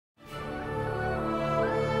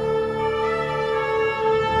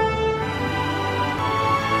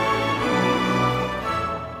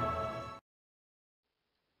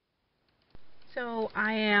So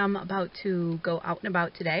I am about to go out and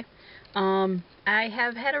about today. I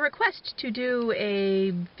have had a request to do a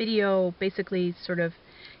video basically sort of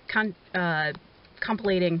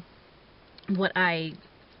compilating what I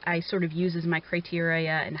sort of use as my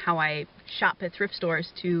criteria and how I shop at thrift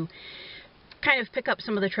stores to kind of pick up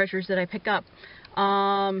some of the treasures that I pick up.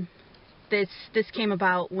 This came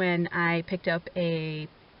about when I picked up a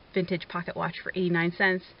vintage pocket watch for 89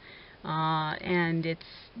 cents. And its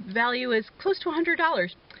value is close to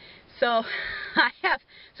 $100. So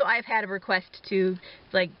I've had a request to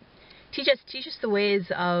teach us the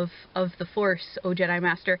ways of the Force, O Jedi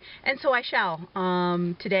Master, and so I shall.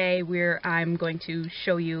 Today I'm going to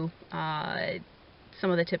show you some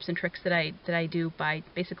of the tips and tricks that I do by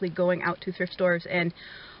basically going out to thrift stores and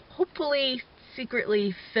hopefully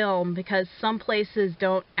secretly film, because some places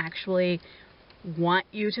don't actually want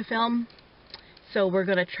you to film. So we're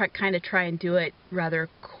going to try and do it rather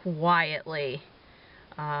quietly.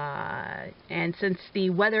 And since the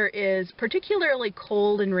weather is particularly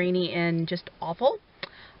cold and rainy and just awful,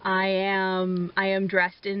 I am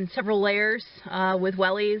dressed in several layers with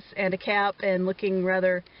wellies and a cap and looking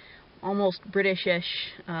rather almost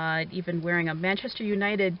British-ish, even wearing a Manchester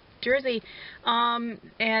United jersey.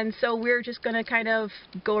 And so we're just going to kind of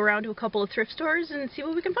go around to a couple of thrift stores and see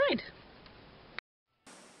what we can find.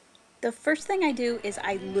 The first thing I do is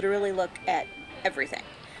I literally look at everything.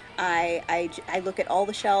 I look at all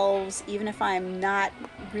the shelves, even if I'm not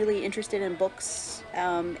really interested in books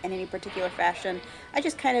in any particular fashion. I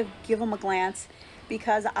just kind of give them a glance,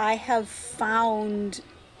 because I have found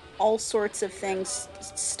all sorts of things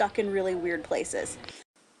stuck in really weird places.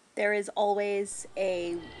 There is always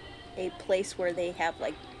a place where they have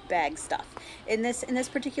like bag stuff. In this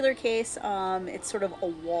particular case, it's sort of a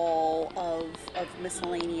wall of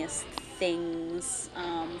miscellaneous things,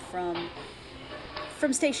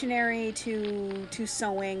 from stationery to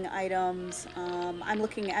sewing items.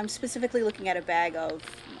 I'm specifically looking at a bag of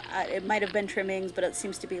it might have been trimmings, but it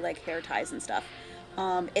seems to be like hair ties and stuff.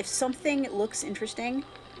 If something looks interesting,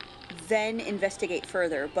 then investigate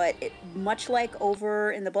further, but much like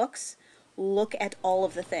over in the books, look at all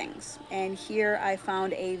of the things. And here I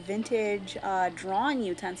found a vintage drawing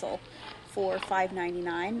utensil for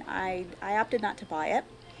 $5.99. I opted not to buy it,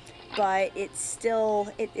 but it's still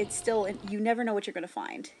you never know what you're going to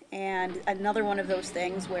find. And another one of those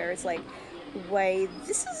things where it's like, wait,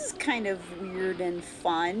 this is kind of weird and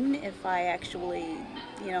fun if I actually,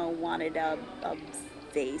 wanted a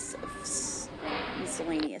vase of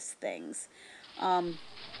miscellaneous things.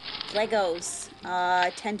 Legos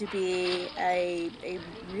tend to be a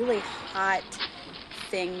really hot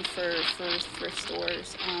thing for thrift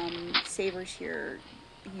stores. Savers here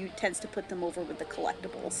tends to put them over with the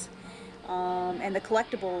collectibles. And the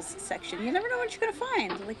collectibles section, you never know what you're going to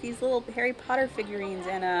find. Like these little Harry Potter figurines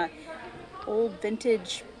and a old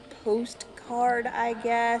vintage postcard, I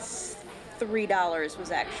guess. $3 was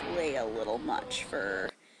actually a little much for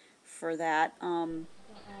that.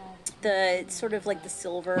 The sort of like the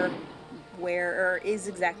silverware is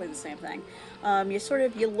exactly the same thing.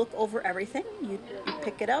 You look over everything, you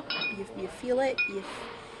pick it up, you feel it,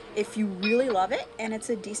 if you really love it and it's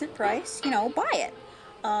a decent price, buy it.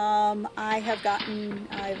 I have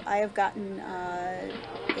gotten a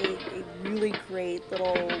really great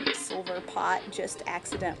little silver pot just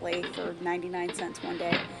accidentally for 99 cents one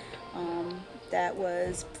day. That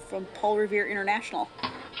was from Paul Revere International.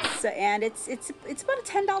 So, and it's about a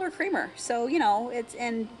 $10 creamer. So,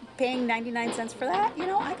 and paying 99 cents for that,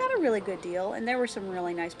 I got a really good deal. And there were some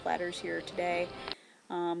really nice platters here today.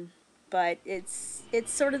 But it's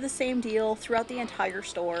sort of the same deal throughout the entire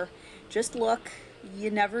store. Just look. You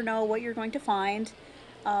never know what you're going to find.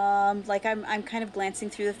 Like I'm kind of glancing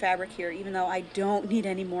through the fabric here, even though I don't need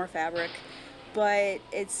any more fabric. But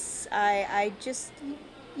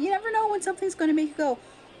you never know when something's going to make you go,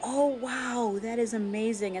 oh wow, that is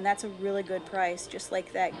amazing, and that's a really good price, just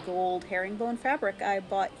like that gold herringbone fabric I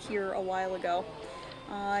bought here a while ago.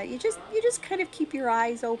 You just kind of keep your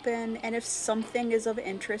eyes open, and if something is of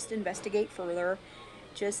interest, investigate further.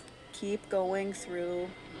 Just keep going through.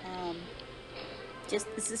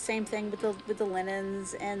 It's the same thing with the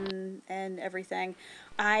linens and everything.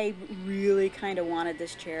 I really kind of wanted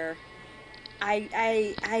this chair.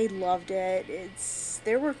 I loved it.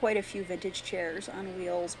 There were quite a few vintage chairs on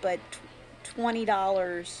wheels, but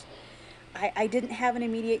 $20. I didn't have an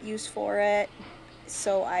immediate use for it,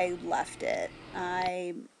 so I left it.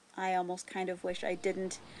 I almost kind of wish I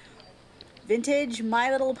didn't. Vintage My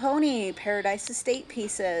Little Pony Paradise Estate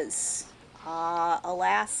pieces.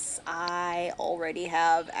 Alas, I already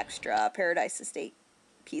have extra Paradise Estate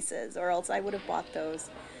pieces, or else I would have bought those.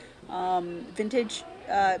 Vintage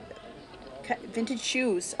vintage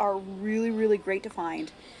shoes are really, really great to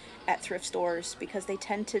find at thrift stores because they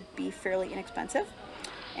tend to be fairly inexpensive.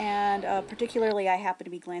 And particularly, I happen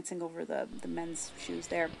to be glancing over the men's shoes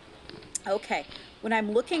there. Okay, when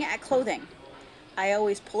I'm looking at clothing, I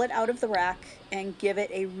always pull it out of the rack and give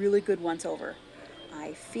it a really good once over.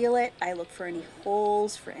 I feel it, I look for any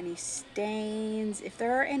holes, for any stains, if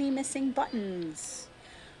there are any missing buttons,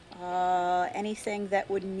 anything that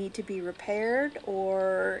would need to be repaired,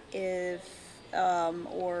 or if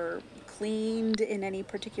or cleaned in any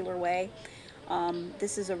particular way.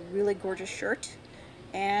 This is a really gorgeous shirt.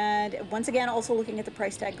 And once again, also looking at the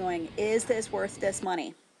price tag going, is this worth this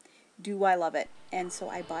money? Do I love it? And so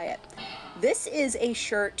I buy it. This is a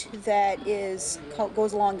shirt that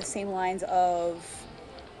goes along the same lines of,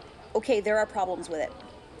 okay, there are problems with it.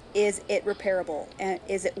 Is it repairable? And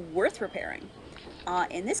is it worth repairing?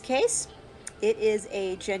 In this case, it is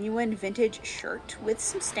a genuine vintage shirt with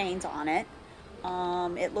some stains on it.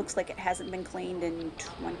 It looks like it hasn't been cleaned in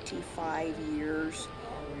 25 years.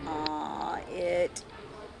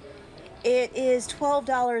 It is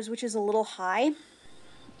 $12, which is a little high,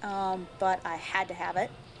 but I had to have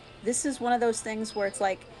it. This is one of those things where it's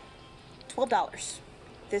like $12.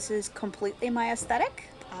 This is completely my aesthetic.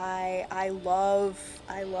 I love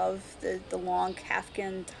the long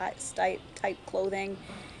Kaftan type clothing.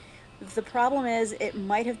 The problem is it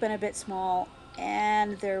might have been a bit small,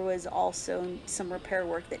 and there was also some repair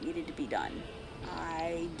work that needed to be done.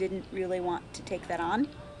 I didn't really want to take that on,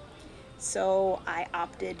 so I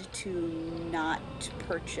opted to not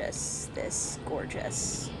purchase this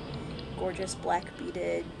gorgeous black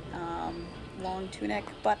beaded long tunic,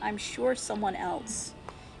 but I'm sure someone else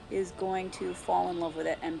is going to fall in love with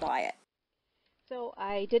it and buy it. So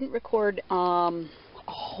I didn't record a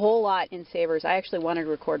whole lot in Savers. I actually wanted to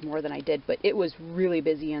record more than I did, but it was really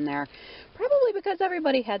busy in there. Probably because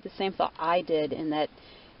everybody had the same thought I did, in that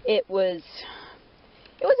it was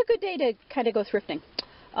a good day to kind of go thrifting.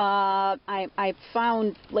 I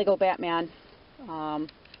found Lego Batman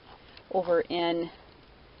over in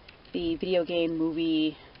the video game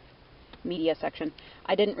movie media section.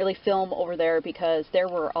 I didn't really film over there because there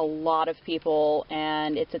were a lot of people,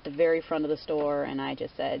 and it's at the very front of the store, and I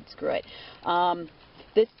just said screw it.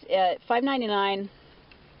 This $5.99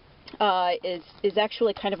 is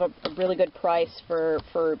actually kind of a really good price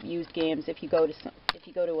for used games. If you go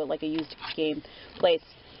to like a used game place,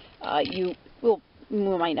 you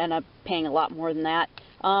might end up paying a lot more than that.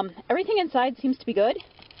 Everything inside seems to be good.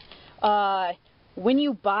 When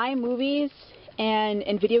you buy movies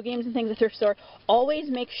and video games and things at the thrift store, always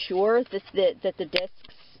make sure that the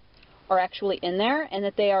discs are actually in there and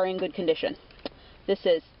that they are in good condition. This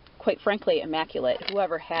is, quite frankly, immaculate.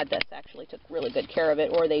 Whoever had this actually took really good care of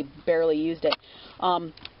it, or they barely used it.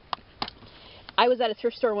 I was at a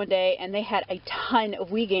thrift store one day, and they had a ton of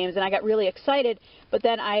Wii games, and I got really excited, but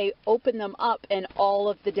then I opened them up, and all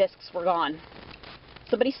of the discs were gone.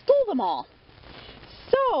 Somebody stole them all.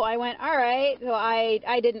 So I went, all right. So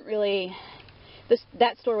I didn't really...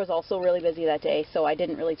 That store was also really busy that day, so I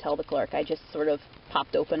didn't really tell the clerk. I just sort of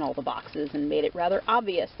popped open all the boxes and made it rather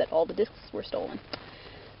obvious that all the discs were stolen.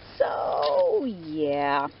 So,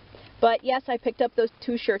 yeah. But yes, I picked up those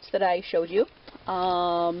two shirts that I showed you,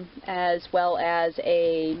 as well as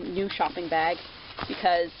a new shopping bag,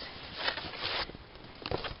 because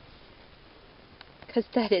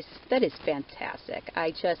that is fantastic.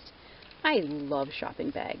 I love shopping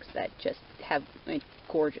bags that just have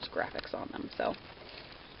gorgeous graphics on them. So,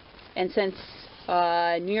 and since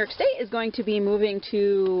New York State is going to be moving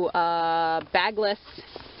to bagless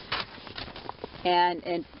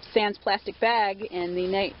and sans plastic bag in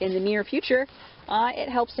the near future, it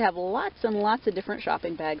helps to have lots and lots of different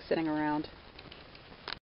shopping bags sitting around.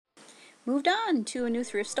 Moved on to a new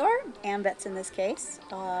thrift store, Ambets in this case.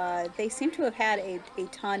 They seem to have had a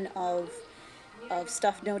ton of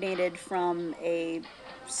stuff donated from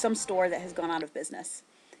some store that has gone out of business.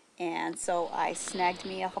 And so I snagged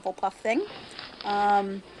me a Hufflepuff thing.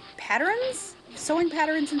 Patterns, sewing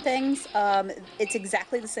patterns and things, it's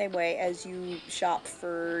exactly the same way as you shop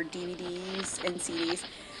for DVDs and CDs.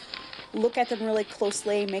 Look at them really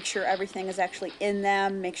closely, make sure everything is actually in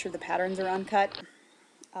them, make sure the patterns are uncut.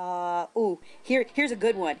 Ooh, here's a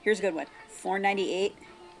good one. $4.98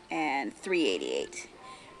 and $3.88.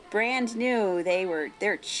 Brand new.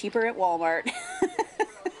 They're cheaper at Walmart.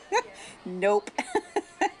 Nope.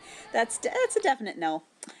 That's a definite no.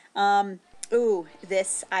 Ooh,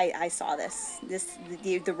 this I saw this.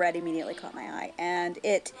 The red immediately caught my eye, and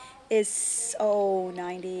it is so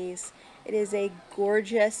 90s. It is a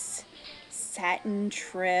gorgeous satin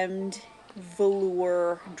trimmed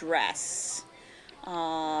velour dress.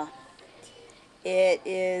 It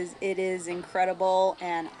is incredible,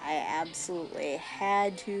 and I absolutely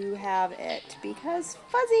had to have it because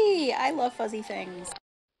fuzzy. I love fuzzy things.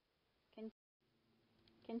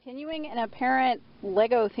 Continuing an apparent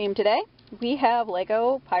Lego theme today, we have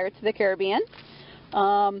Lego Pirates of the Caribbean.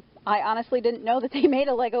 I honestly didn't know that they made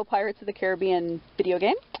a Lego Pirates of the Caribbean video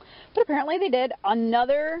game, but apparently they did.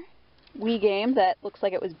 Another Wii game that looks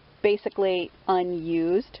like it was basically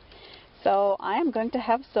unused. So I am going to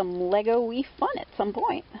have some Lego Wii fun at some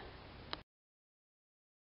point.